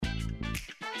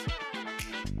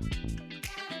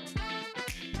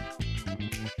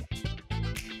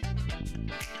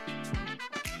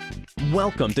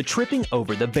Welcome to Tripping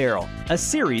Over the Barrel, a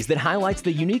series that highlights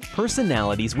the unique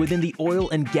personalities within the oil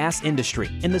and gas industry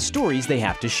and the stories they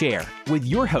have to share, with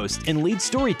your hosts and lead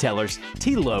storytellers,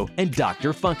 Tilo and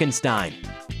Dr. Funkenstein.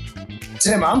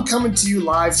 Tim, I'm coming to you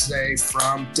live today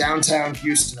from downtown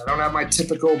Houston. I don't have my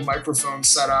typical microphone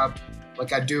set up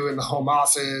like I do in the home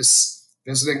office,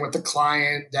 visiting with the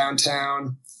client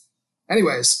downtown.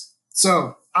 Anyways,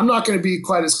 so I'm not going to be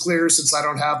quite as clear since I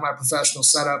don't have my professional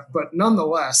setup, but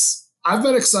nonetheless, I've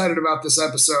been excited about this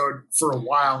episode for a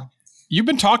while. You've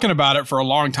been talking about it for a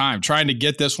long time, trying to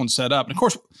get this one set up. And of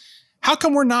course, how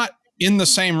come we're not in the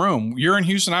same room? You're in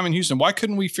Houston, I'm in Houston. Why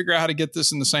couldn't we figure out how to get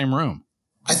this in the same room?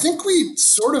 I think we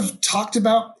sort of talked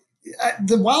about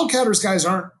the Wildcatters guys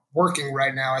aren't working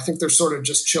right now. I think they're sort of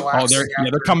just chillaxing. Oh,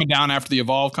 they're coming down after the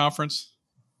Evolve conference,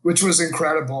 which was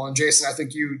incredible. And Jason, I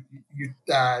think you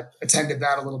attended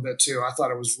that a little bit too. I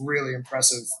thought it was really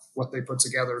impressive what they put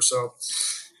together. So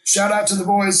shout out to the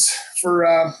boys for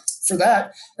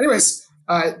that. Anyways,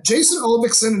 Jason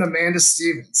Olbixson and Amanda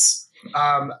Stevens.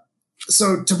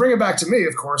 So to bring it back to me,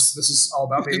 of course, this is all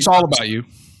about me. It's all about you.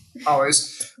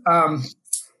 Always.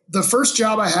 The first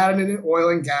job I had in oil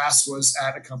and gas was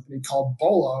at a company called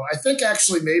BOLO. I think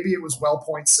actually maybe it was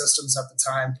WellPoint Systems at the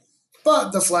time,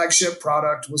 but the flagship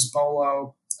product was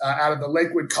BOLO out of the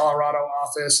Lakewood, Colorado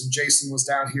office, and Jason was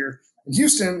down here in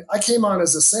Houston. I came on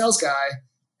as a sales guy,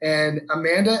 and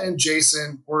Amanda and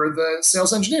Jason were the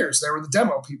sales engineers. They were the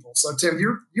demo people. So Tim,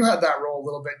 you had that role a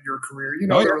little bit in your career. You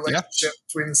know, the relationship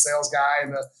between the sales guy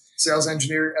and the sales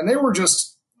engineer, and they were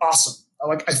just awesome.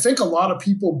 Like, I think a lot of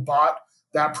people bought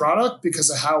that product because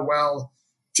of how well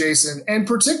Jason and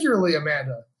particularly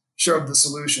Amanda showed the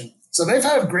solution. So they've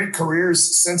had great careers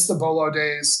since the BOLO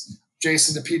days,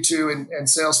 Jason to P2 and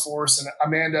Salesforce, and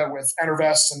Amanda with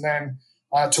Enervest, and then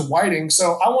to Whiting.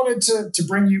 So I wanted to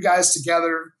bring you guys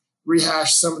together,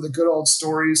 rehash some of the good old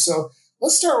stories. So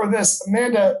let's start with this.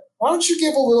 Amanda, why don't you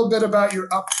give a little bit about your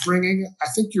upbringing? I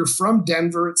think you're from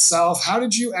Denver itself. How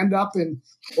did you end up in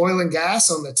oil and gas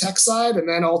on the tech side, and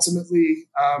then ultimately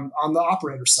on the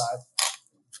operator side?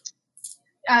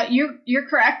 You're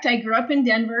correct. I grew up in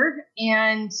Denver,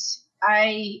 and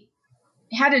I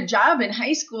had a job in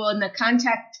high school, and the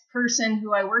contact person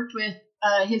who I worked with,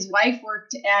 his wife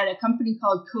worked at a company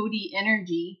called Cody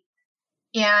Energy.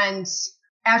 And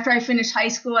after I finished high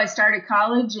school, I started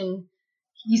college, and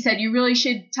he said, "You really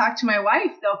should talk to my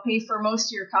wife. They'll pay for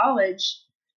most of your college."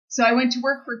 So I went to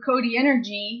work for Cody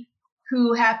Energy,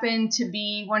 who happened to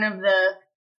be one of the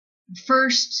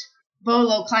first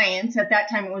BOLO clients. At that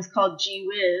time, it was called Gee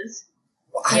Whiz.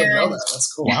 Well, I didn't know that.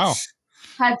 That's cool. Wow.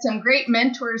 Had some great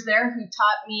mentors there who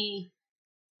taught me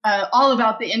all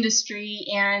about the industry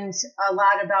and a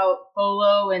lot about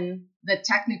BOLO and the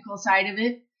technical side of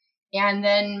it. And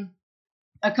then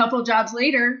a couple jobs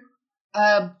later,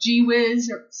 Gee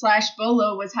Whiz /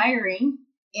 BOLO was hiring.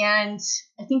 And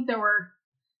I think there were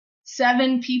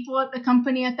 7 people at the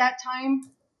company at that time.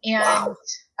 And wow.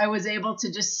 I was able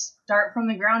to just start from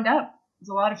the ground up. It was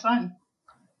a lot of fun.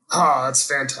 Oh, that's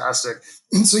fantastic.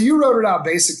 So you wrote it out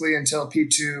basically until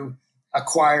P2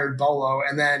 acquired BOLO,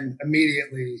 and then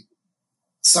immediately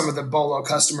some of the BOLO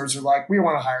customers were like, "We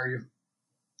want to hire you."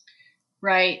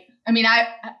 Right. I mean,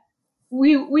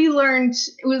 we learned,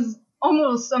 it was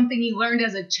almost something you learned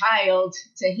as a child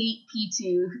to hate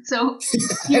P2. So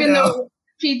even though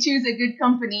P2 is a good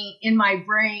company, in my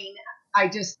brain, I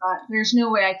just thought there's no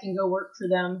way I can go work for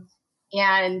them.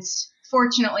 And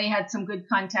fortunately had some good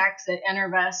contacts at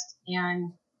Enervest,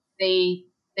 and they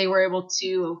were able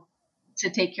to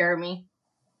take care of me.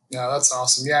 Yeah, that's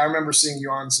awesome. Yeah, I remember seeing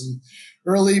you on some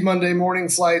early Monday morning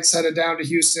flights headed down to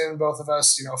Houston, both of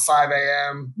us, 5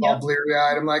 a.m., all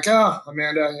bleary-eyed. I'm like, "Oh,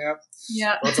 Amanda,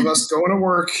 yeah. Both of us going to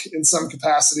work in some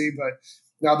capacity." But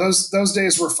no, those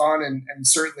days were fun and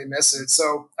certainly miss it.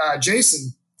 So,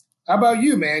 Jason, how about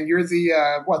you, man? You're the,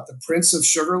 the Prince of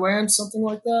Sugarland, something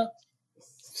like that?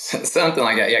 Something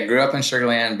like that. Yeah, grew up in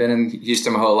Sugarland, been in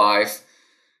Houston my whole life.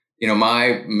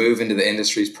 My move into the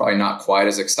industry is probably not quite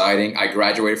as exciting. I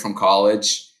graduated from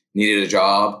college, needed a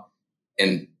job,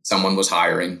 and someone was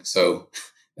hiring. So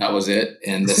that was it.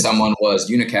 And the someone was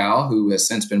Unical, who has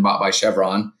since been bought by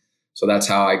Chevron. So that's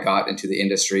how I got into the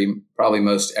industry. Probably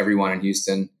most everyone in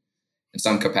Houston in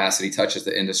some capacity touches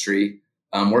the industry.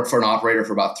 Worked for an operator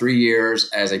for about 3 years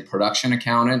as a production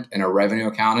accountant and a revenue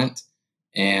accountant.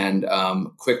 And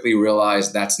quickly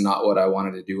realized that's not what I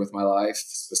wanted to do with my life,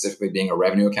 specifically being a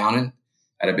revenue accountant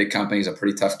at a big company is a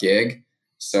pretty tough gig.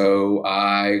 So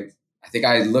I think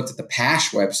I looked at the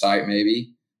PASH website,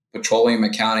 maybe, Petroleum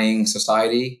Accounting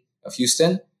Society of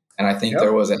Houston, And I think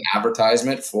there was an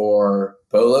advertisement for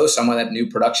BOLO, someone that knew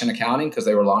production accounting, because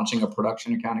they were launching a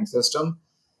production accounting system.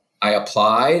 I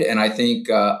applied, and I think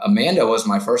Amanda was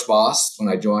my first boss when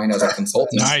I joined as a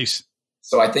consultant. Nice.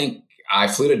 So I think I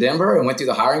flew to Denver and went through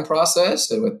the hiring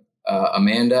process with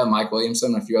Amanda, Mike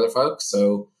Williamson, and a few other folks.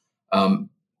 So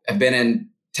I've been in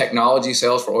technology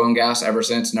sales for oil and gas ever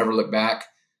since, never looked back.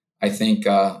 I think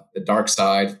the dark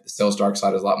side, the sales dark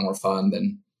side, is a lot more fun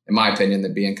than, in my opinion,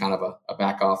 than being kind of a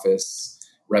back office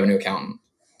revenue accountant.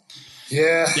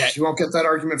 Yeah, you won't get that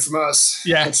argument from us.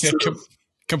 Yeah,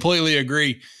 completely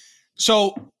agree.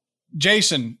 So,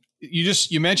 Jason,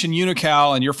 you mentioned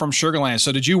Unical and you're from Sugar Land.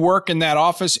 So did you work in that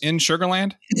office in Sugar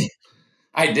Land?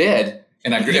 I did.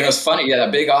 And it was funny. Yeah,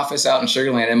 that big office out in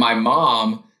Sugar Land. And my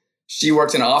mom, she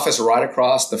worked in an office right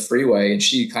across the freeway, and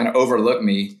she kind of overlooked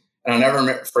me. And I'll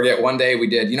never forget, one day we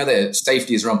did, the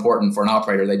safety is real important for an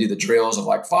operator. They do the drills of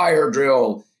like fire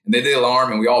drill, and they did the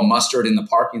alarm, and we all mustered in the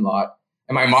parking lot.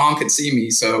 And my mom could see me.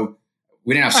 So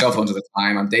we didn't have cell phones at the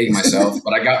time. I'm dating myself.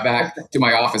 But I got back to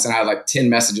my office and I had like 10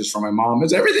 messages from my mom.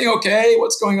 Is everything okay?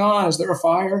 What's going on? Is there a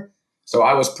fire? So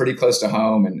I was pretty close to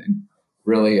home and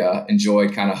really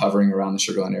enjoyed kind of hovering around the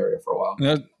Sugar Land area for a while.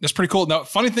 That's pretty cool. Now,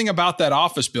 funny thing about that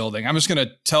office building, I'm just going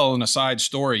to tell an aside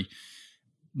story.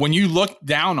 When you look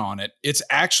down on it, it's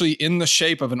actually in the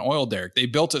shape of an oil derrick. They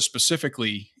built it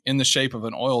specifically in the shape of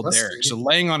an oil derrick. So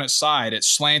laying on its side, it's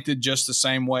slanted just the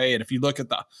same way. And if you look at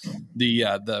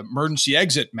the emergency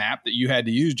exit map that you had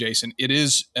to use, Jason, it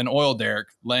is an oil derrick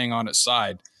laying on its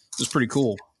side. It's pretty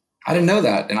cool. I didn't know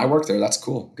that, and I worked there. That's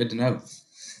cool. Good to know.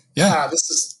 Yeah, this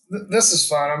is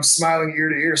fun. I'm smiling ear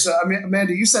to ear. So, I mean,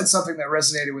 Amanda, you said something that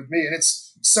resonated with me, and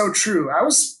it's so true.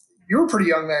 You were pretty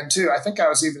young then too. I think I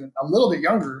was even a little bit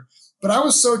younger, but I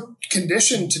was so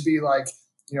conditioned to be like,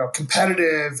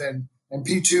 competitive, and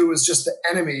P2 was just the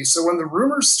enemy. So when the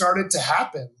rumors started to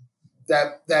happen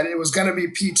that it was going to be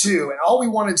P2, and all we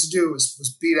wanted to do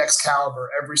was beat Excalibur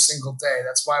every single day.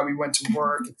 That's why we went to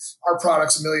work. Our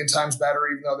product's a million times better,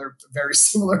 even though they're very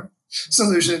similar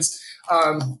solutions.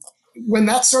 When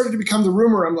that started to become the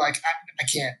rumor, I'm like,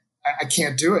 I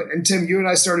can't do it. And Tim, you and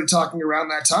I started talking around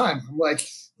that time. I'm like,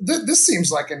 this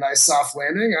seems like a nice soft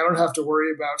landing. I don't have to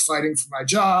worry about fighting for my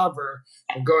job or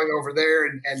going over there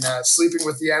and sleeping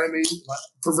with the enemy,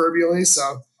 proverbially.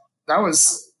 So that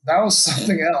was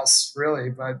something else, really.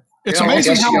 But it's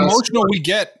amazing how emotional we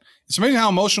get. It's amazing how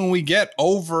emotional we get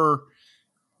over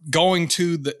going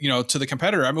to the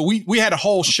competitor. I mean, we had a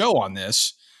whole show on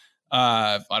this.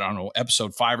 I don't know,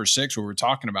 episode 5 or 6 where we were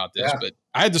talking about this, but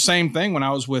I had the same thing when I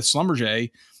was with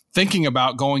Schlumberger, thinking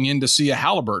about going in to see a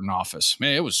Halliburton office.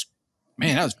 That was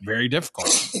very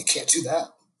difficult. You can't do that.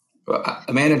 But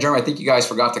Amanda and Jeremy, I think you guys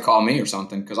forgot to call me or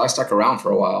something, because I stuck around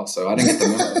for a while, so I didn't get the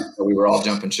memo. So we were all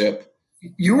jumping ship.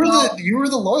 You were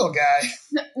the loyal guy.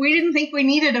 We didn't think we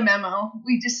needed a memo.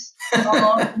 We just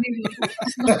all knew.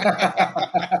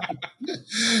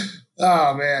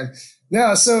 Oh man,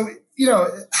 no. So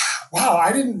wow,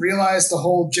 I didn't realize the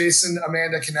whole Jason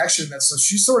Amanda connection. So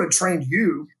she sort of trained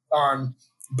you on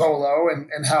BOLO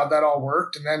and how that all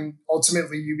worked. And then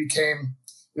ultimately you became,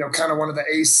 kind of one of the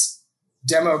ace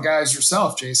demo guys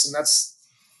yourself, Jason.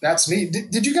 That's me.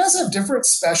 Did you guys have different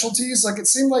specialties? Like, it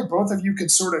seemed like both of you could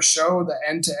sort of show the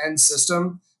end-to-end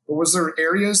system, but was there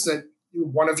areas that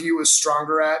one of you was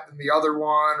stronger at than the other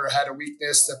one, or had a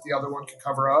weakness that the other one could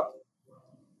cover up?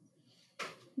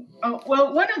 Oh,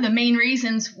 well, one of the main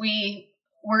reasons we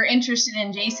were interested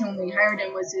in Jason when we hired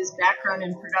him was his background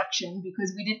in production,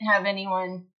 because we didn't have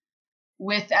anyone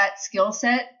with that skill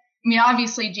set. I mean,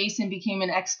 obviously Jason became an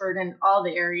expert in all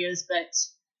the areas, but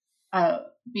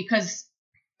because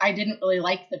I didn't really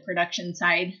like the production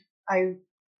side, I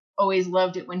always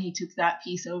loved it when he took that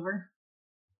piece over.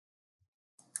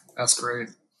 That's great.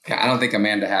 Yeah, I don't think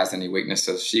Amanda has any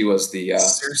weaknesses. She was the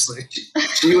seriously.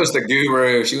 She was the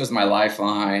guru. She was my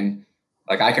lifeline.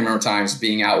 Like, I can remember times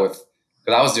being out with,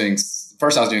 because I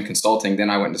was doing consulting,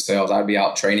 then I went into sales. I'd be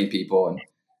out training people and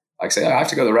like say, I have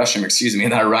to go to the restroom, excuse me,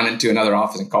 and then I run into another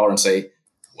office and call her and say,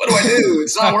 what do I do?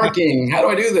 It's not working. How do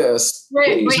I do this?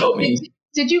 Wait, Please help me.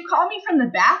 Did you call me from the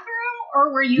bathroom,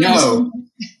 or were you? No.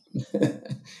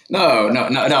 No.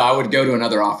 I would go to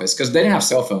another office because they didn't have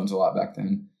cell phones a lot back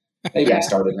then. Maybe I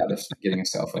started out of getting a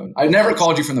cell phone. I never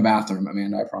called you from the bathroom,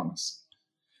 Amanda, I promise.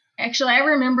 Actually, I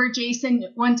remember, Jason,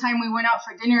 one time we went out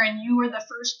for dinner and you were the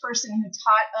first person who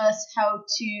taught us how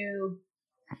to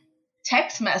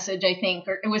text message, I think,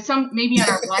 or it was maybe on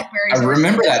our Blackberries. I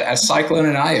remember that at Cyclone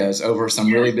and Aya's over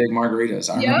some really big margaritas.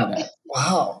 I remember that.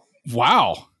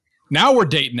 Wow. Now we're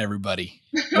dating everybody.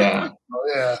 Yeah.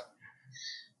 Oh, yeah.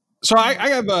 So I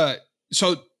have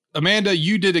so Amanda,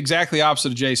 you did exactly opposite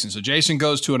of Jason. So Jason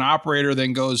goes to an operator,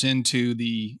 then goes into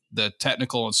the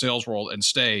technical and sales world and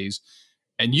stays.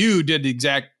 And you did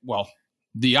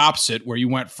the opposite, where you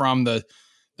went from the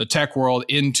tech world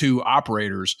into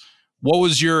operators. What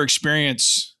was your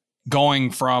experience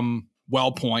going from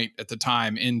WellPoint at the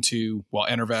time into,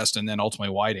 Enervest and then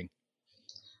ultimately Whiting?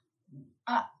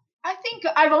 I think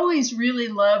I've always really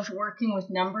loved working with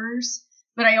numbers,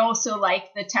 but I also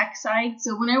like the tech side.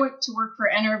 So when I went to work for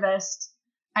Enervest,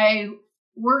 I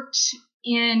worked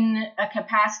in a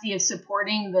capacity of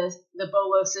supporting the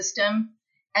BOLO system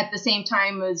at the same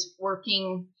time as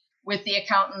working with the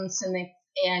accountants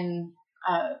and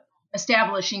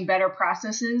establishing better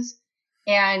processes.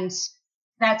 And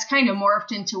that's kind of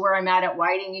morphed into where I'm at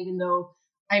Whiting. Even though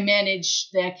I manage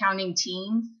the accounting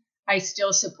team, I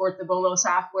still support the BOLO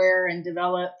software and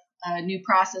develop new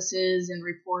processes and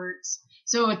reports.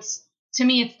 So to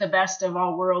me, it's the best of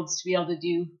all worlds to be able to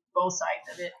do both sides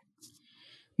of it.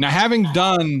 Now, having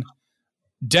done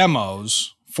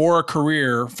demos for a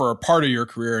part of your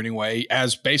career anyway,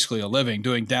 as basically a living,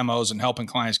 doing demos and helping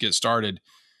clients get started,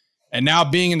 and now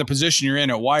being in the position you're in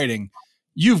at Whiting,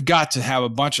 you've got to have a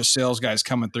bunch of sales guys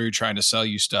coming through trying to sell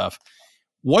you stuff.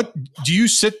 What do you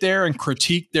sit there and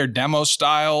critique their demo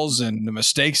styles and the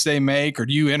mistakes they make, or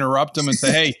do you interrupt them and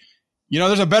say, hey,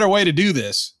 there's a better way to do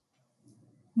this?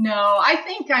 No, I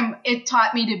think it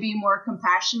taught me to be more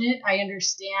compassionate. I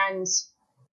understand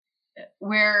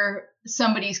where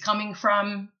somebody's coming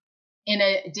from in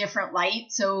a different light.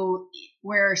 So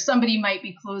where somebody might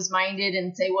be closed-minded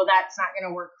and say, well, that's not going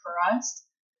to work for us,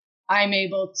 I'm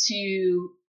able to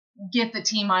get the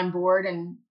team on board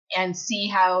and see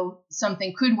how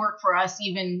something could work for us,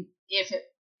 even if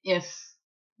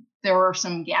there were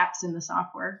some gaps in the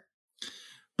software.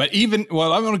 But I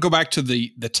want to go back to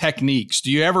the techniques.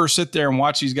 Do you ever sit there and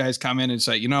watch these guys come in and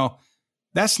say,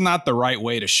 that's not the right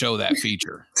way to show that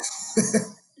feature?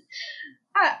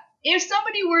 If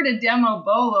somebody were to demo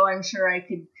BOLO, I'm sure I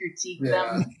could critique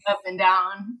them up and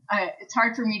down. It's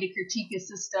hard for me to critique a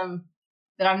system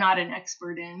that I'm not an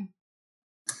expert in.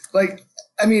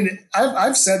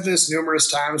 I've said this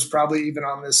numerous times, probably even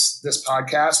on this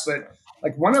podcast, but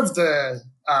one of the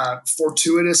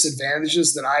fortuitous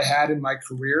advantages that I had in my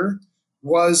career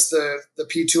was the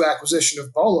P2 acquisition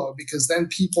of BOLO, because then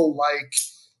people like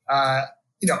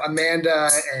Amanda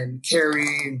and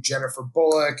Carrie and Jennifer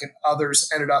Bullock and others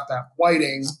ended up at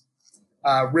Whiting.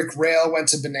 Rick Rail went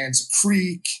to Bonanza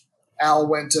Creek. Al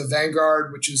went to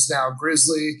Vanguard, which is now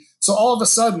Grizzly. So all of a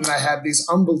sudden, I had these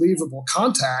unbelievable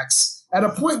contacts at a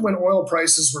point when oil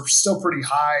prices were still pretty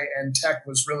high and tech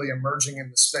was really emerging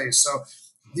in the space. So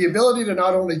the ability to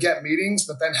not only get meetings,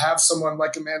 but then have someone,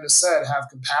 like Amanda said, have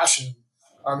compassion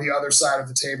on the other side of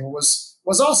the table was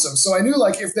awesome. So I knew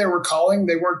if they were calling,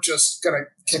 they weren't just going to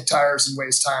kick tires and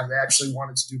waste time. They actually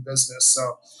wanted to do business.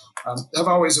 So I've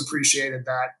always appreciated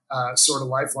that sort of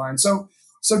lifeline. So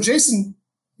Jason,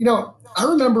 I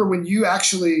remember when you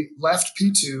actually left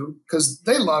P2, because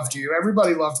they loved you.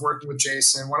 Everybody loved working with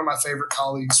Jason, one of my favorite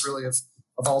colleagues really of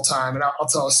all time. And I'll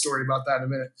tell a story about that in a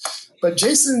minute. But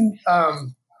Jason,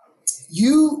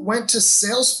 you went to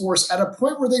Salesforce at a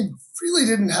point where they really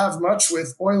didn't have much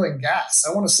with oil and gas.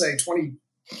 I want to say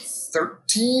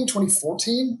 2013,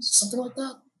 2014, something like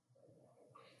that.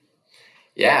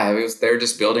 Yeah, they were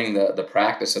just building the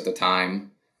practice at the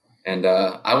time. And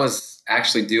I was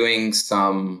actually doing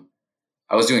sales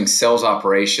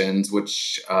operations,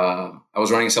 which I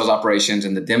was running sales operations,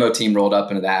 and the demo team rolled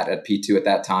up into that at P2 at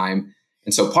that time.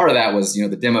 And so part of that was,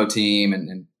 the demo team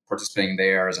and participating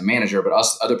there as a manager, but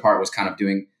the other part was kind of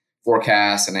doing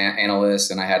forecasts and analysts.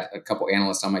 And I had a couple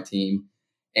analysts on my team,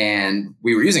 and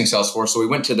we were using Salesforce. So we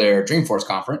went to their Dreamforce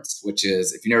conference, which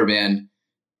is, if you've never been,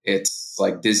 it's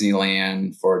like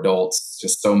Disneyland for adults,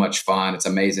 just so much fun. It's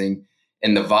amazing.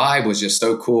 And the vibe was just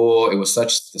so cool. It was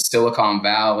such the Silicon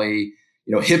Valley,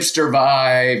 hipster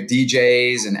vibe,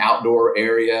 DJs and outdoor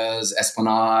areas,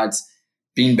 esplanades,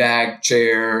 beanbag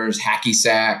chairs, hacky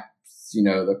sacks,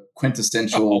 the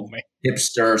quintessential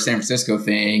hipster San Francisco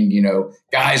thing,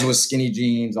 guys with skinny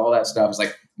jeans, all that stuff. It's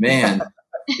like, man,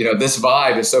 this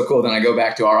vibe is so cool. Then I go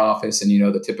back to our office and,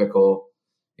 the typical,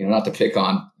 not to pick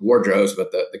on wardrobes,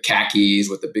 but the khakis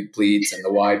with the big pleats and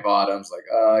the wide bottoms.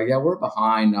 We're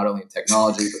behind not only in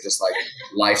technology, but just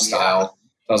lifestyle.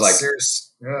 So I was like,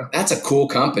 serious. Yeah. That's a cool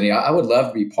company. I would love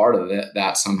to be part of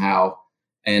that somehow.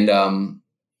 And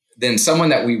then someone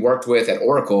that we worked with at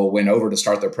Oracle went over to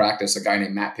start their practice, a guy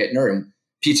named Matt Pittner, and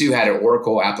P2 had an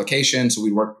Oracle application. So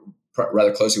we worked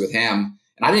rather closely with him.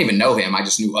 And I didn't even know him. I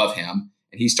just knew of him.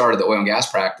 And he started the oil and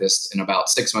gas practice. And about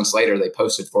 6 months later, they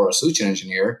posted for a solution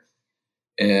engineer.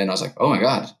 And I was like, oh my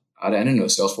God, I didn't know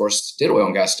Salesforce did oil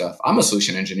and gas stuff. I'm a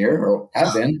solution engineer, or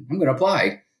have been. I'm going to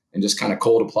apply, and just kind of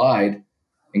cold applied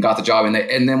and got the job. And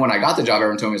then when I got the job,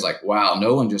 everyone told me, was like, wow,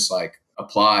 no one just like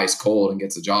applies cold and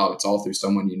gets a job. It's all through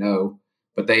someone you know.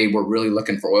 But they were really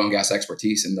looking for oil and gas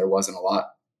expertise, and there wasn't a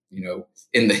lot,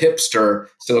 in the hipster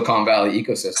Silicon Valley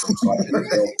ecosystem. So I didn't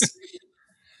go.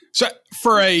 So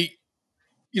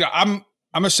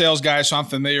I'm a sales guy, so I'm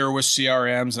familiar with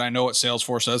CRMs and I know what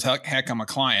Salesforce does. Heck, I'm a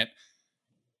client.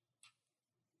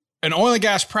 An oil and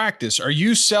gas practice, are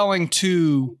you selling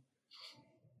to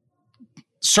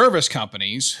service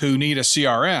companies who need a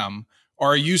CRM,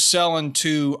 or are you selling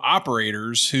to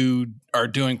operators who are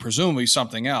doing presumably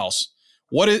something else?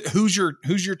 Who's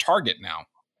your target now?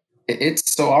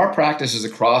 So our practice is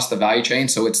across the value chain.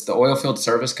 So it's the oil field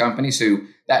service companies who,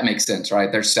 that makes sense,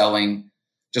 right? They're selling,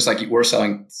 just like we're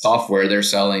selling software, they're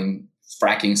selling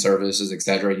fracking services, et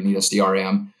cetera. You need a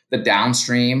CRM. The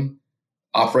downstream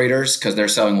operators, because they're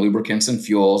selling lubricants and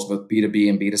fuels, both B2B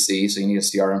and B2C. So you need a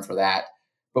CRM for that.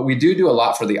 But we do a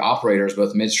lot for the operators,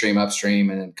 both midstream, upstream,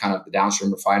 and kind of the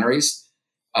downstream refineries.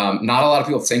 Not a lot of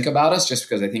people think about us just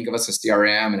because they think of us as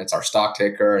CRM and it's our stock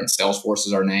ticker and Salesforce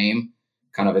is our name.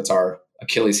 Kind of it's our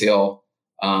Achilles heel.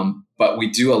 But we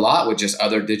do a lot with just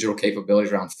other digital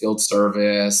capabilities around field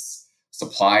service,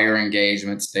 supplier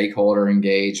engagement, stakeholder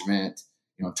engagement,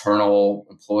 internal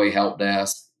employee help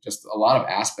desk, just a lot of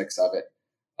aspects of it.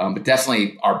 But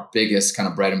definitely our biggest kind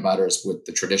of bread and butter is with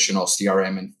the traditional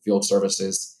CRM and field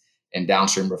services and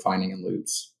downstream refining and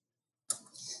lubes.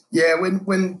 Yeah,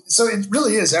 so it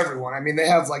really is everyone. I mean, they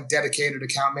have like dedicated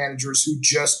account managers who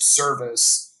just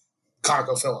service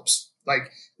ConocoPhillips.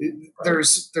 Like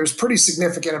there's pretty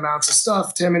significant amounts of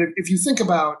stuff, Tim. And if you think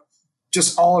about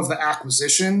just all of the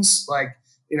acquisitions, like,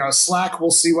 Slack,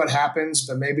 we'll see what happens,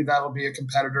 but maybe that'll be a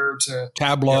competitor to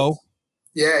Tableau.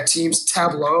 Teams,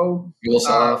 Tableau.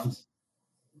 MuleSoft.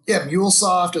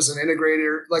 MuleSoft as an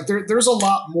integrator. Like there's a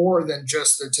lot more than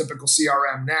just the typical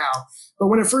CRM now. But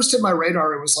when it first hit my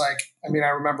radar, it was like, I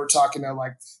remember talking to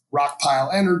like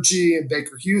Rockpile Energy and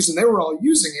Baker Hughes, and they were all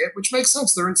using it, which makes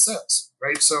sense. They're in sales,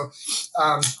 right? So,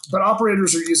 but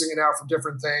operators are using it now for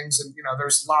different things. And,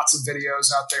 there's lots of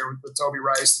videos out there with Toby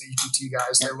Rice, the EQT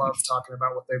guys. They love talking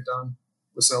about what they've done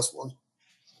with Salesforce.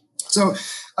 So,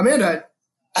 Amanda,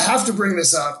 I have to bring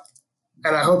this up,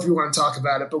 and I hope you want to talk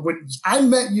about it. But when I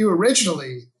met you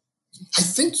originally, I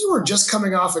think you were just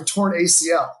coming off a torn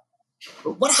ACL.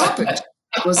 But what happened?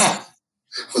 Was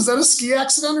that a ski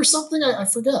accident or something? I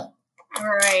forget. All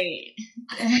right.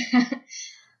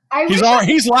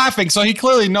 He's laughing, so he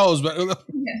clearly knows. But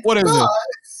what is it?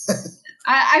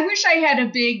 I wish I had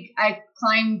I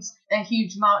climbed a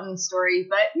huge mountain story,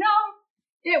 but no,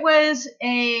 it was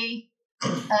a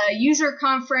user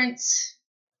conference,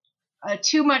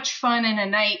 too much fun in a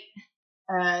night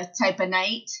type of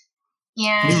night.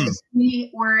 And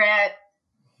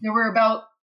there were about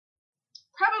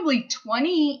probably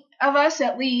 20 of us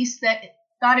at least that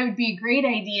thought it would be a great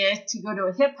idea to go to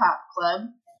a hip hop club.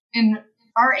 And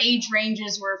our age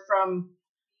ranges were from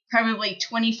probably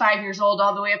 25 years old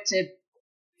all the way up to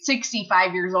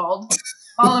 65 years old.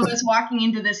 All of us walking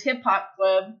into this hip hop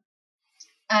club.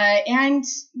 And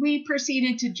we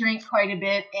proceeded to drink quite a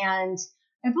bit. And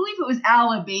I believe it was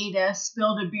Alabama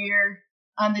spilled a beer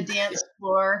on the dance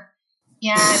floor.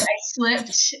 And I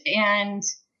slipped, and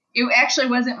it actually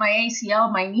wasn't my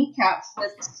ACL. My kneecap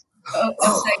flipped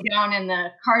upside down, and the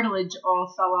cartilage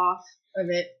all fell off of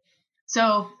it.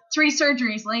 So 3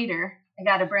 surgeries later, I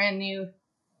got a brand new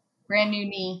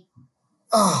knee.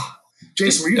 Oh,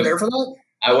 Jason, were you there for that?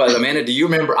 I was. Amanda, do you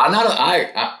remember?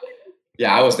 I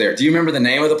was there. Do you remember the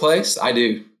name of the place? I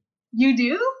do. You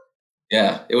do?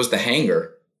 Yeah, it was the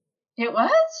Hangar. It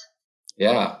was?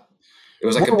 Yeah, it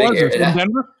was like a big in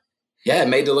Denver. Yeah, it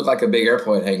made it look like a big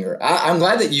airport hangar. I'm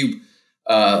glad that you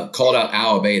called out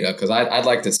Alabama, because I'd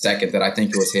like to second that. I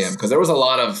think it was him, because there was a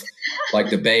lot of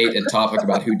like debate and topic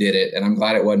about who did it, and I'm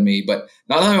glad it wasn't me. But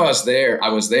not only was there,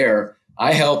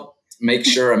 I helped make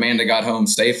sure Amanda got home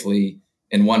safely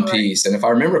in one piece. And if I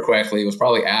remember correctly, it was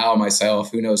probably Al,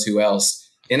 myself, who knows who else,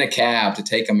 in a cab to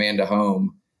take Amanda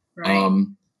home. Right.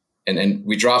 And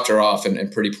we dropped her off in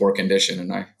pretty poor condition.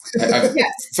 And I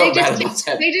felt bad about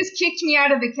that. They just kicked me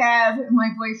out of the cab, and my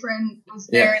boyfriend was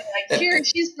there and like, here,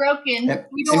 she's broken.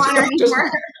 We don't want her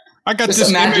anymore. I got this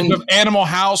image of Animal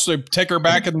House. They take her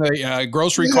back in the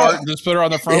grocery cart and just put her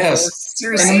on the front. Yes.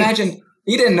 Seriously. And imagine,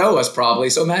 he didn't know us probably.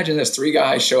 So imagine this 3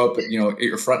 guys show up at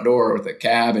your front door with a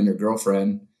cab and your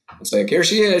girlfriend. It's like, here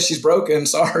she is. She's broken.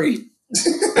 Sorry.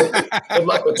 Good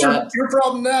luck with that. Your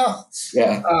problem now.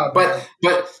 Yeah. But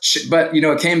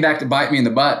it came back to bite me in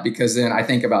the butt, because then I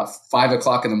think about 5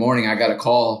 o'clock in the morning, I got a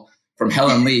call from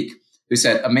Helen Leak, who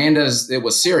said, it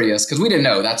was serious, because we didn't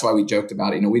know. That's why we joked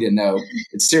about it. We didn't know.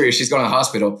 It's serious. She's going to the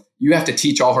hospital. You have to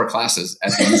teach all her classes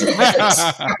at the user conference.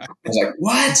 I was like,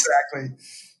 what? Exactly.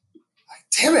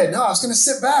 Damn it. No, I was going to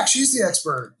sit back. She's the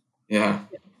expert. Yeah.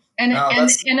 And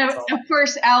of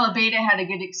course, Alabama had a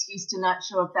good excuse to not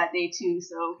show up that day too.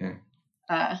 So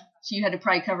you had to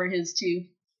probably cover his too.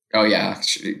 Oh yeah,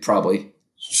 probably.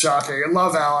 Shocking. I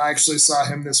love Al. I actually saw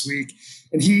him this week,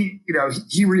 and he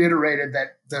reiterated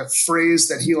that the phrase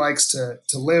that he likes to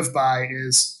live by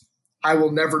is, "I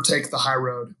will never take the high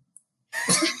road."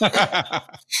 Have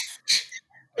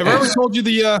I ever told you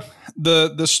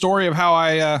the story of how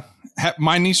I had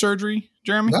my knee surgery,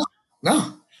 Jeremy?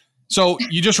 No. So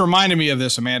you just reminded me of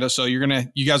this, Amanda. So you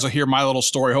guys will hear my little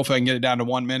story. Hopefully I can get it down to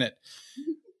 1 minute.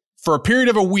 For a period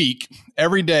of a week,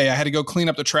 every day I had to go clean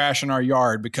up the trash in our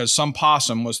yard because some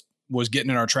possum was getting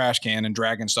in our trash can and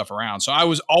dragging stuff around. So I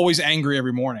was always angry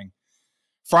every morning.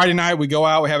 Friday night, we go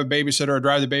out, we have a babysitter, or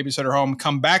drive the babysitter home,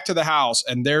 come back to the house,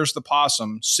 and there's the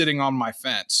possum sitting on my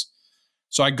fence.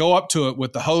 So I go up to it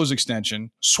with the hose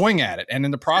extension, swing at it. And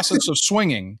in the process of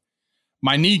swinging,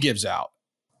 my knee gives out.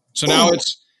 So now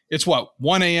it's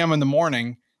 1 a.m. in the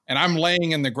morning, and I'm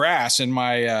laying in the grass in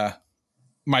my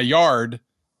yard,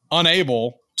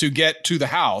 unable to get to the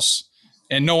house,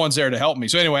 and no one's there to help me.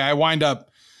 So anyway,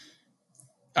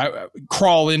 I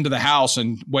crawl into the house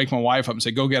and wake my wife up and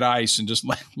say, go get ice, and just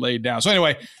lay it down. So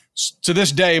anyway, to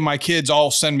this day, my kids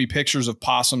all send me pictures of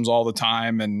possums all the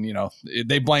time, and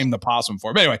they blame the possum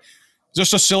for it. But anyway,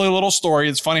 just a silly little story.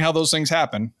 It's funny how those things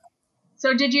happen.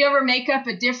 So did you ever make up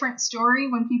a different story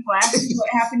when people ask you what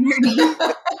happened to your knee?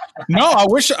 No, I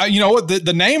wish,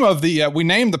 the name of we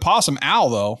named the possum Al,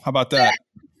 though. How about that?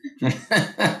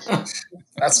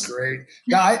 That's great.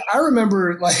 Yeah, I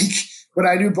remember, when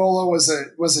I knew BOLO was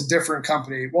a different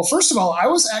company. Well, first of all, I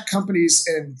was at companies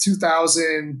in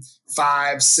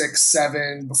 2005, 6,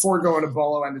 7, before going to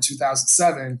BOLO into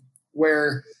 2007,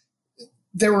 where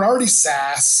they were already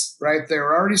SaaS, right? They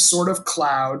were already sort of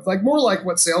cloud, more like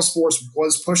what Salesforce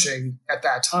was pushing at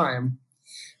that time.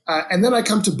 And then I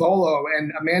come to BOLO,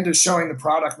 and Amanda's showing the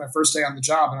product my first day on the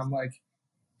job. And I'm like,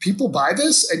 people buy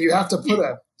this and you have to put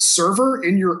a server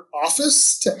in your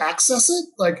office to access it?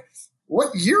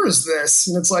 What year is this?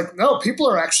 And it's like, no, people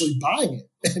are actually buying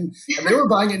it. And they were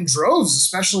buying it in droves,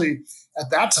 especially at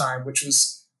that time, which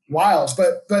was wild.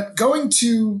 But going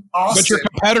to Austin. But your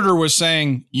competitor was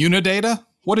saying Unidata?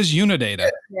 What is Unidata?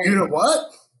 You know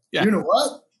what? Yeah. You know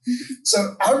what?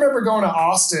 So I remember going to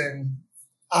Austin.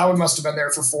 I must have been there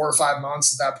for 4 or 5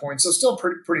 months at that point. So still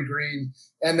pretty green.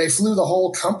 And they flew the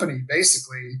whole company,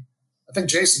 basically. I think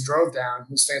Jason drove down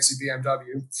his fancy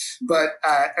BMW. But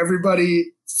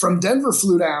everybody from Denver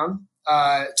flew down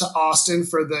to Austin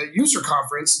for the user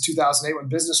conference in 2008 when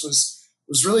business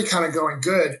was really kind of going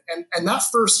good. And that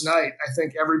first night, I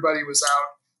think everybody was out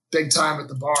big time at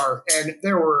the bar. And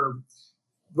there were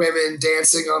women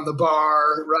dancing on the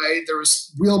bar, right? There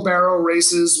was wheelbarrow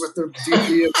races with the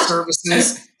VP of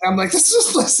services. And I'm like,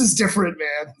 this place is different,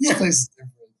 man. This place is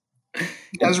different.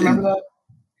 You guys remember that?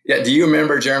 Yeah. Do you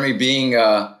remember, Jeremy, being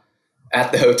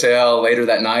at the hotel later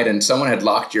that night and someone had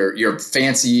locked your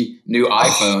fancy new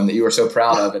iPhone that you were so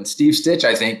proud of? And Steve Stitch,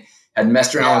 I think, had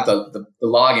messed around with the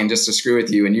login just to screw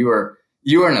with you. And you were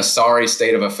in a sorry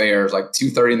state of affairs,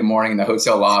 2:30 in the morning in the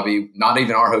hotel lobby, not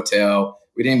even our hotel.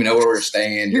 We didn't even know where we were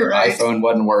staying. Your iPhone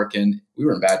wasn't working. We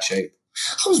were in bad shape.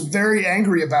 I was very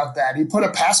angry about that. He put a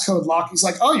passcode lock. He's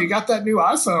like, oh, you got that new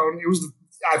iPhone. It was the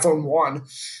iPhone 1.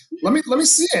 Let me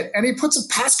see it. And he puts a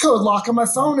passcode lock on my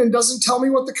phone and doesn't tell me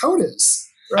what the code is.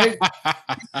 Right.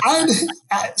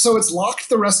 So it's locked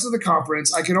the rest of the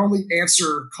conference. I can only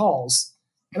answer calls.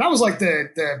 And I was like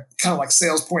the kind of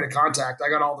sales point of contact. I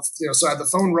got all the, so I had the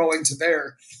phone rolling to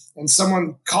there, and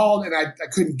someone called and I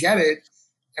couldn't get it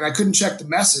and I couldn't check the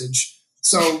message.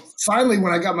 So finally,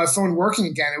 when I got my phone working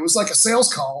again, it was like a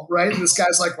sales call, right? And this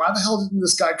guy's like, why the hell didn't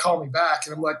this guy call me back?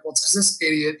 And I'm like, well, it's because this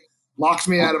idiot locked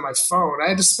me out of my phone. I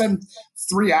had to spend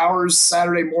 3 hours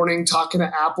Saturday morning talking to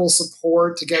Apple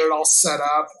support to get it all set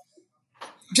up.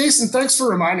 Jason, thanks for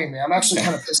reminding me. I'm actually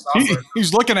kind of pissed off.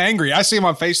 He's looking angry. I see him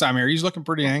on FaceTime here. He's looking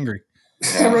pretty angry.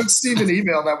 I wrote Steve an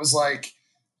email that was like,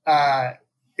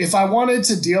 if I wanted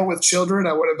to deal with children,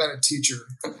 I would have been a teacher.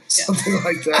 Something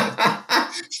like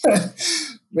that.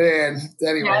 Man,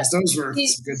 anyways, those were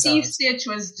some good times. Steve Stitch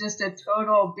was just a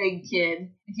total big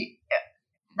kid.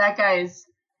 That guy's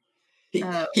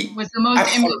was the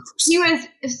most he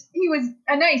was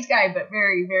a nice guy, but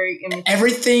very, very immature.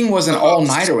 Everything was an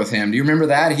all-nighter with him. Do you remember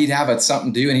that? He'd have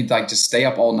something to do and he'd like just stay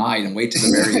up all night and wait to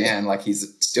the very end like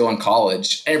he's still in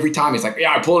college. Every time he's like,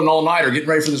 yeah, I pulled an all-nighter getting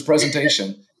ready for this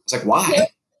presentation. It's like, why?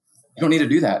 You don't need to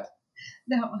do that.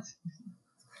 That was.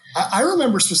 I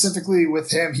remember specifically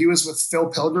with him, he was with Phil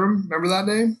Pilgrim. Remember that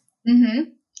name?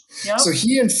 Mm-hmm. Yep. So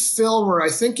he and Phil were, I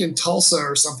think, in Tulsa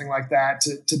or something like that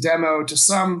to demo to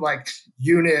some like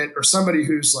unit or somebody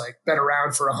who's like been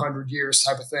around for 100 years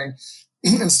type of thing.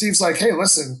 And Steve's like, hey,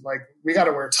 listen, like we got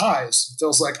to wear ties.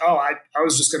 Phil's like, oh, I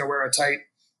was just going to wear a tight,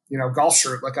 golf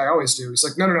shirt like I always do. He's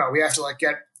like, no, we have to like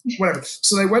get whatever.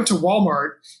 So they went to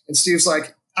Walmart and Steve's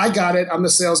like, I got it. I'm the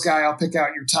sales guy. I'll pick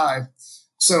out your tie.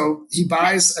 So he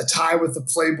buys a tie with the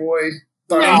Playboy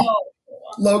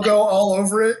logo all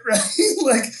over it, right?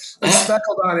 like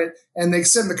speckled on it. And they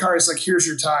sit in the car. He's like, here's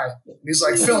your tie. And he's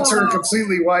like, Phil turned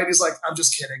completely white. He's like, I'm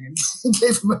just kidding. And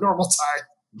gave him a normal tie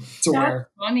to wear.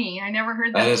 That's funny. I never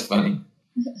heard that. That is funny.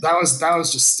 That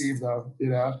was just Steve though,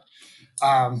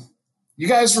 You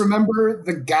guys remember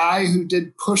the guy who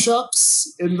did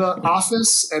push-ups in the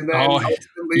office and then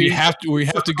we have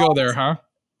to go there, huh?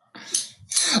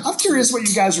 I'm curious what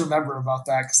you guys remember about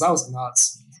that because that was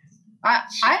nuts.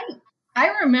 I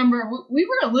remember we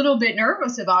were a little bit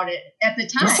nervous about it at the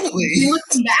time. Definitely.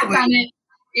 Looking back on it,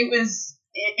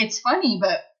 it's funny,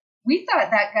 but we thought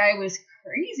that guy was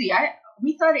crazy.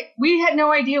 We had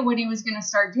no idea what he was going to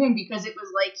start doing because it was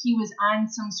like he was on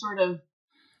some sort of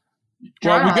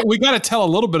drug. Well, we got to tell a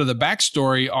little bit of the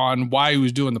backstory on why he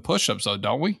was doing the push-ups, though,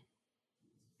 don't we?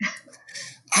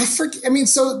 I forget. I mean,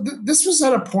 so this was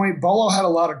at a point, BOLO had a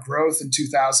lot of growth in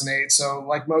 2008. So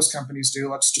like most companies do,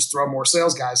 let's just throw more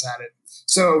sales guys at it.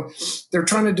 So they're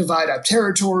trying to divide up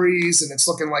territories and it's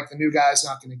looking like the new guy's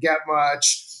not going to get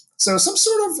much. So some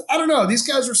sort of, I don't know, these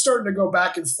guys are starting to go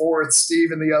back and forth,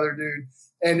 Steve and the other dude,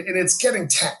 and it's getting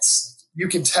tense. You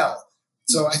can tell.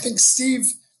 So I think Steve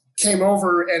came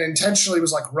over and intentionally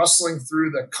was like rustling through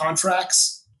the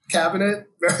contracts cabinet.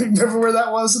 Remember where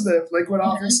that was in the Lakewood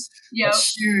office? Yeah. A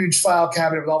huge file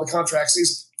cabinet with all the contracts.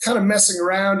 He's kind of messing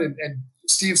around and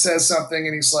Steve says something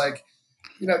and he's like,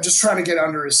 just trying to get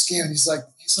under his skin. He's like,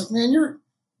 man,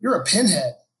 you're a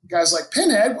pinhead. The guy's like,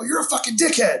 pinhead? Well, you're a fucking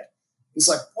dickhead. He's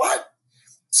like, what?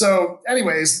 So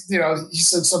anyways, he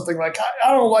said something like,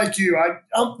 I don't like you. I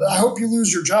hope you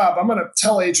lose your job. I'm going to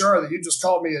tell HR that you just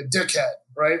called me a dickhead,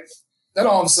 right? Then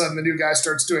all of a sudden the new guy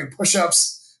starts doing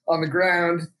push-ups on the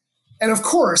ground. And of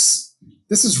course,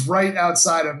 this is right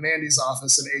outside of Mandy's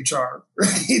office in HR,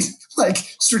 right? Like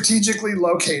strategically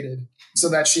located so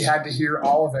that she had to hear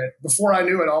all of it. Before I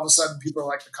knew it, all of a sudden people are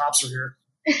like, the cops are here.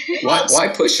 Why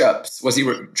push-ups? Was he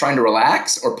trying to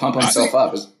relax or pump himself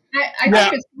up? I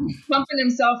think it's pumping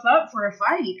himself up for a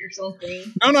fight or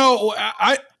something. No.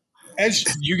 As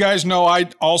you guys know, I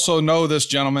also know this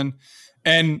gentleman.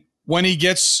 And when he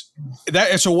gets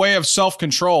that, it's a way of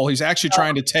self-control. He's actually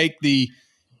trying to take the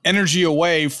energy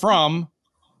away from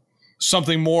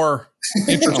something more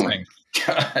interesting. Oh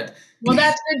God. Well,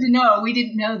 that's good to know. We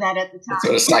didn't know that at the time. That's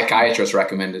what a psychiatrist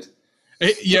recommended.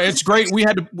 It's great.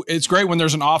 It's great when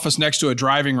there's an office next to a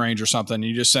driving range or something.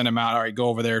 You just send him out. All right, go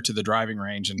over there to the driving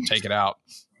range and take it out.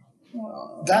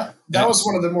 That was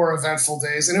one of the more eventful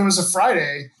days. And it was a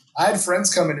Friday. I had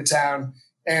friends come into town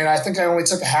and I think I only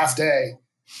took a half day.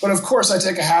 But of course I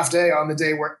take a half day on the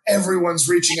day where everyone's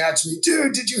reaching out to me.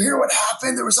 Dude, did you hear what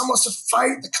happened? There was almost a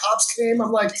fight. The cops came.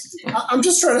 I'm like, I'm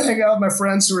just trying to hang out with my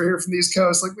friends who are here from the East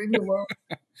Coast. Like, leave me alone.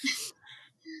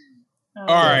 All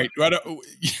right.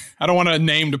 I don't want a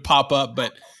name to pop up,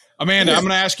 but Amanda, I'm going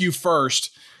to ask you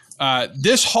first.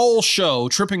 This whole show,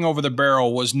 Tripping Over the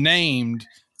Barrel, was named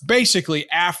basically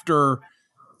after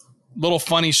little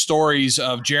funny stories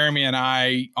of Jeremy and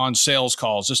I on sales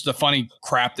calls, just the funny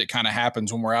crap that kind of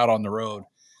happens when we're out on the road.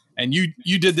 And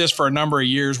you did this for a number of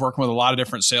years, working with a lot of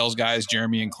different sales guys,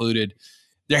 Jeremy included.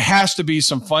 There has to be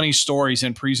some funny stories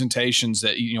in presentations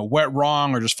that, went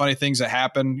wrong or just funny things that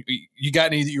happen. You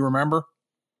got any that you remember?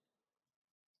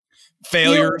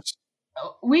 Failures?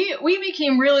 We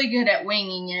became really good at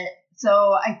winging it.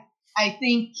 So I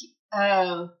think,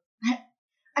 I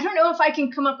don't know if I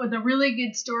can come up with a really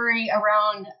good story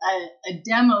around a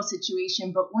demo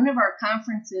situation, but one of our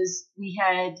conferences we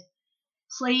had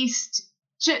placed,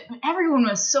 everyone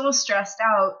was so stressed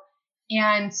out.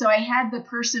 And so I had the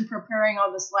person preparing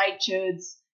all the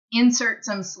slideshows insert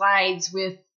some slides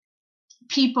with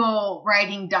people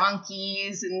riding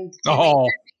donkeys and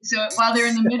so while they're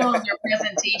in the middle of their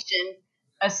presentation,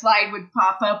 a slide would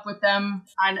pop up with them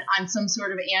on some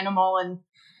sort of animal. And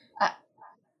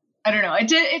I don't know.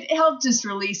 It helped just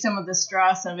release some of the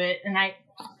stress of it. And I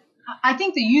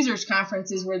think the users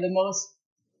conferences were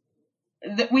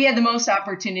we had the most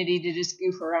opportunity to just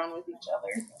goof around with each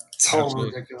other. Total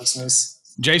ridiculousness.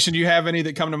 Jason, do you have any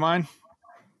that come to mind?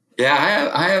 Yeah,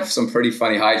 I have some pretty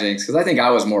funny hijinks because I think I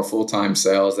was more full-time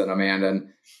sales than Amanda. And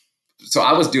so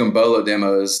I was doing BOLO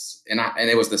demos and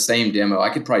it was the same demo. I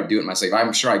could probably do it myself.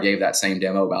 I'm sure I gave that same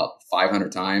demo about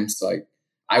 500 times. So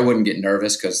I wouldn't get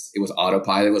nervous because it was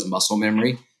autopilot. It was muscle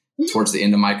memory towards the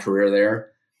end of my career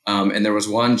there. And there was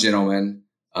one gentleman,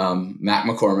 Mac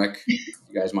McCormick. You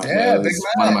guys might know. He's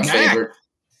one of my favorite.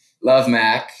 Love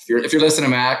Mac. If you're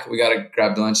listening to Mac, we got to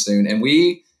grab lunch soon. And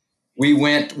we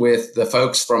went with the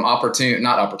folks from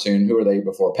not Opportune. Who were they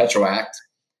before? Petroact,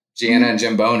 Gianna and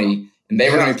Jim Boney. And they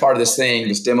were going to be part of this thing,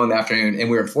 this demo in the afternoon. And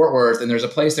we were in Fort Worth. And there's a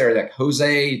place there like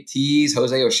Jose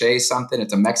O'Shea something.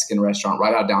 It's a Mexican restaurant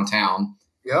right out of downtown.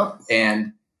 Yep.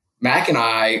 And Mac and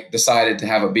I decided to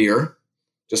have a beer,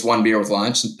 just one beer with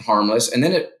lunch, harmless. And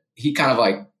then he kind of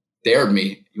like dared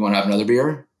me. You want to have another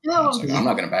beer? No. I'm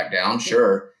not going to back down.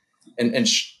 Sure. And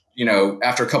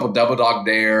after a couple of double dog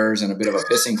dares and a bit of a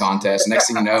pissing contest, next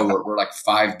thing you know, we're like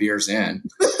 5 beers in.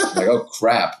 I'm like, oh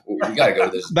crap, we got to go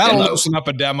to this. That'll demo. loosen up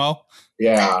a demo.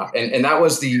 Yeah. And that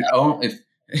was the only,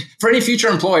 for any future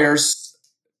employers,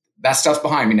 that stuff's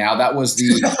behind me now. That was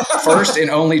the first and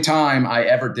only time I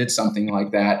ever did something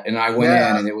like that. And I went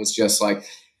in and it was just like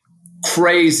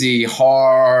crazy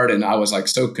hard. And I was like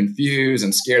so confused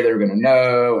and scared they were going to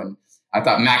know. And I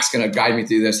thought Mac's going to guide me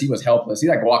through this. He was helpless. He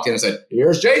like walked in and said,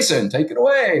 "Here's Jason, take it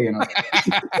away." And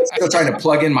I was still trying to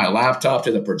plug in my laptop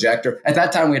to the projector. At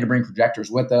that time, we had to bring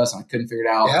projectors with us, and I couldn't figure it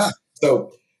out. Yeah.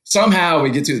 So somehow we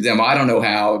get through the demo. I don't know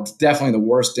how. It's definitely the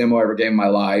worst demo I ever gave in my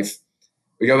life.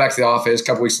 We go back to the office a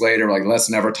couple weeks later. We're like, let's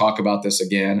never talk about this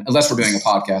again, unless we're doing a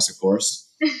podcast, of course.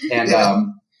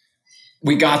 And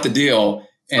we got the deal.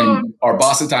 And our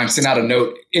boss at the time sent out a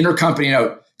note, intercompany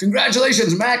note.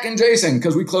 "Congratulations, Mac and Jason,"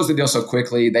 because we closed the deal so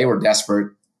quickly. They were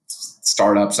desperate,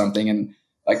 start up something, and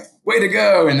like, way to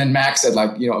go. And then Mac said,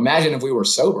 like, imagine if we were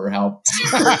sober, how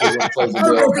we would close the deal. I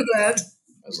remember that.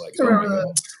 I was like, I remember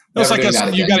that. It's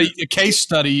like you got a case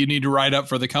study you need to write up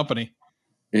for the company.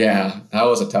 Yeah, that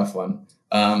was a tough one.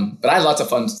 But I had lots of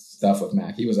fun stuff with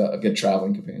Mac. He was a good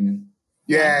traveling companion.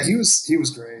 Yeah, he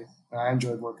was great. I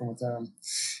enjoyed working with him.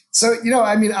 So,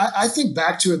 I think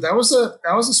back to it. That was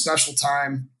a special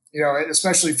time,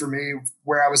 especially for me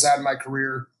where I was at in my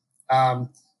career.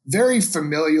 Very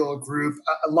familial group.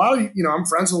 A lot of, I'm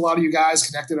friends with a lot of you guys,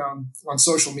 connected on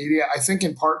social media. I think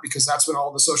in part because that's when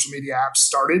all the social media apps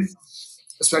started,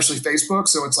 especially Facebook.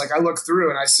 So it's like I look through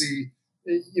and I see,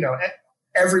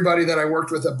 everybody that I worked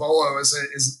with at BOLO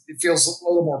it feels a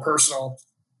little more personal.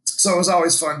 So it was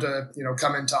always fun to,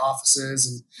 come into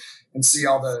offices and see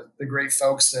all the great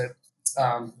folks that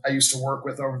I used to work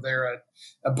with over there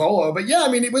at BOLO. But yeah,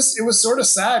 it was sort of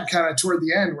sad kind of toward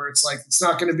the end where it's like, it's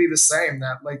not going to be the same,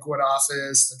 that Lakewood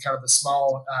office, the kind of the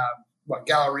small,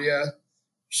 Galleria,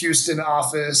 Houston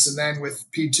office. And then with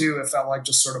P2, it felt like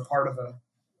just sort of part of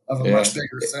a much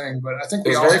bigger thing. But I think it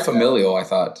was very familial, I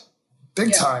thought.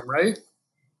 Big time, right?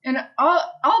 And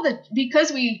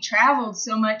because we traveled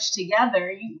so much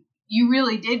together, you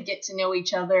really did get to know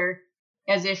each other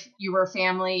as if you were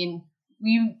family. And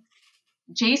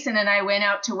Jason and I went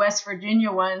out to West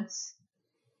Virginia once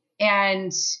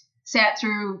and sat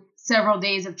through several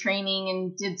days of training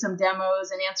and did some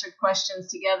demos and answered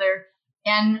questions together.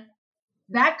 And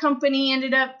that company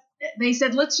they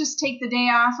said, let's just take the day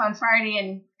off on Friday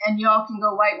and y'all can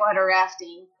go whitewater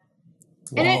rafting.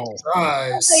 And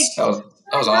nice.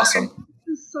 That was awesome. It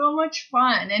was so much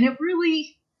fun. And it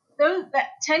really, that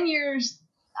 10 years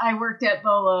I worked at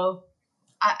BOLO,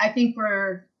 I think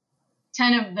were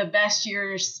 10 of the best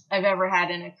years I've ever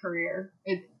had in a career.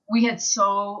 We had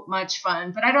so much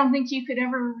fun, but I don't think you could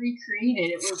ever recreate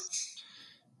it.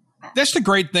 That's the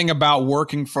great thing about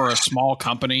working for a small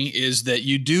company is that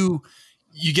you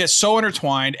get so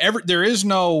intertwined. There is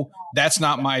no, that's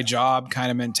not my job kind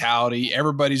of mentality.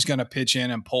 Everybody's going to pitch in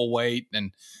and pull weight.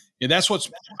 And that's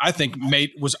what's, I think,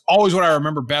 was always what I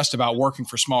remember best about working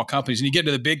for small companies. And you get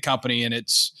to the big company and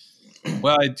it's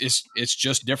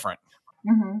just different.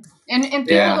 Mm-hmm. And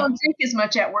people don't drink as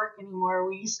much at work anymore.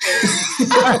 We used to.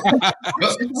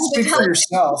 Speak for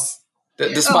yourself.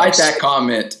 Despite that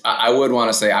comment, I would want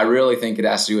to say I really think it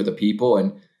has to do with the people.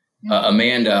 And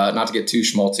Amanda, not to get too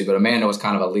schmaltzy, but Amanda was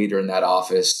kind of a leader in that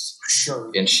office.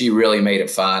 Sure. And she really made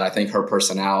it fun. I think her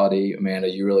personality,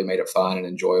 Amanda, you really made it fun and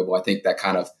enjoyable. I think that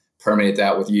kind of permeated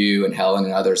that with you and Helen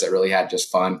and others that really had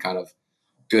just fun, kind of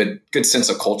good sense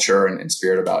of culture and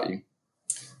spirit about you.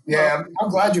 Yeah, I'm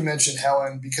glad you mentioned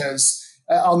Helen because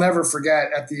I'll never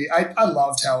forget I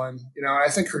loved Helen, and I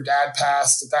think her dad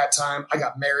passed at that time. I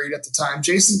got married at the time.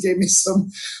 Jason gave me some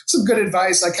good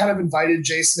advice. I kind of invited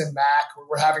Jason and Mac.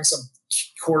 We're having some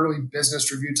quarterly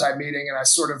business review type meeting, and I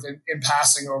sort of in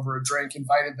passing over a drink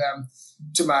invited them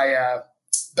to my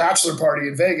bachelor party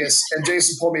in Vegas. And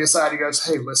Jason pulled me aside. He goes,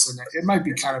 "Hey, listen, it might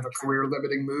be kind of a career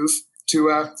limiting move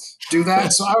to do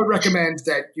that. So I would recommend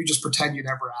that you just pretend you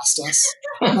never asked us."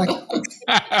 I'm like,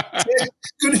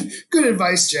 good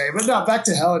advice, Jay. But no, back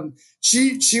to Helen.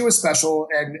 She was special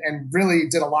and really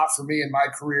did a lot for me in my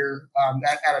career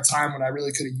at a time when I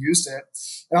really could have used it.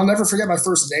 And I'll never forget my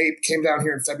first NAPE came down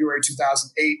here in February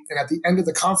 2008. And at the end of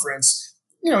the conference,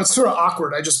 it's sort of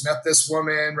awkward. I just met this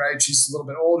woman, right? She's a little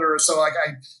bit older. So like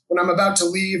when I'm about to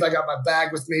leave, I got my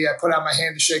bag with me. I put out my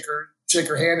hand to shake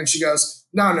her hand, and she goes,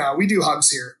 no, we do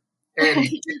hugs here. And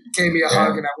gave me a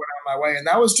hug, and I went on my way. And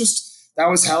that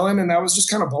was Helen, and that was just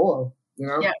kind of BOLO,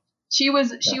 Yeah. She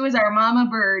was our mama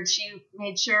bird. She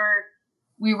made sure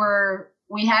we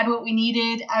had what we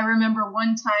needed. I remember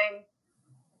one time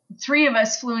 3 of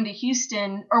us flew into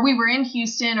Houston, or we were in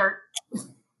Houston, or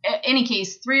in any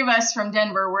case, 3 of us from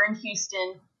Denver were in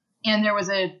Houston, and there was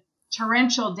a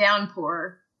torrential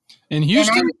downpour. In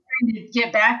Houston? And I was trying to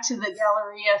get back to the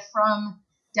Galleria from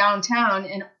downtown,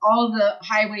 and all the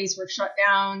highways were shut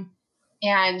down,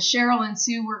 and Cheryl and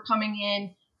Sue were coming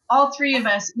in. All 3 of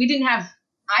us, we didn't have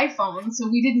iPhones, so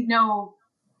we didn't know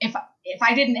if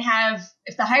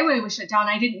the highway was shut down,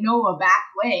 I didn't know a back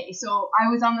way. So I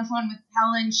was on the phone with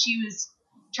Helen. She was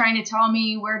trying to tell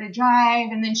me where to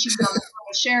drive, and then she was on the phone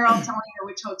with Cheryl telling her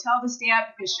which hotel to stay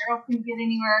at because Cheryl couldn't get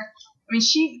anywhere. I mean,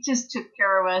 she just took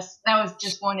care of us. That was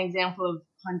just one example of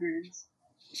hundreds.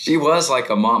 She was like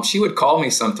a mom. She would call me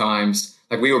sometimes,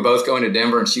 like we were both going to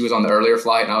Denver and she was on the earlier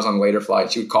flight and I was on the later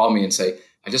flight. She would call me and say,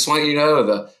 "I just want you to know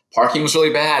the parking was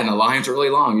really bad and the lines are really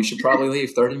long. You should probably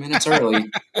leave 30 minutes early."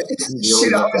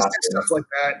 She'd always do stuff like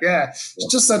that. Yeah. She's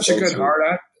just such a good heart.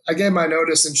 I gave my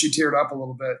notice and she teared up a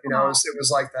little bit. It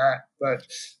was like that.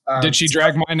 But did she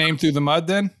drag my name through the mud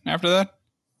then after that?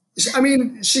 I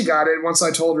mean, she got it. Once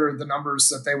I told her the numbers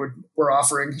that they were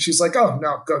offering, she's like, "Oh,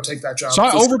 no, go take that job." So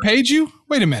I overpaid you?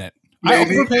 Wait a minute.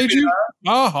 Maybe, I overpaid you?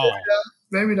 Oh.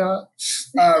 Maybe not.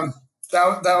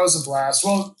 That was a blast.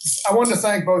 Well, I wanted to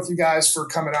thank both you guys for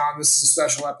coming on. This is a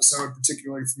special episode,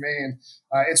 particularly for me. And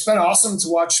it's been awesome to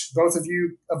watch both of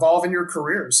you evolve in your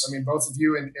careers. I mean, both of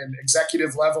you in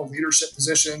executive level leadership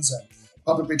positions and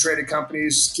publicly traded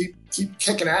companies keep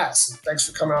kicking ass. And thanks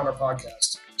for coming on our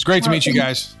podcast. It's great to meet you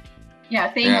guys. Yeah,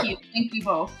 thank you. Thank you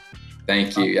both.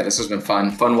 Thank you. Yeah, this has been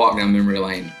fun. Fun walk down memory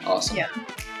lane. Awesome. Yeah.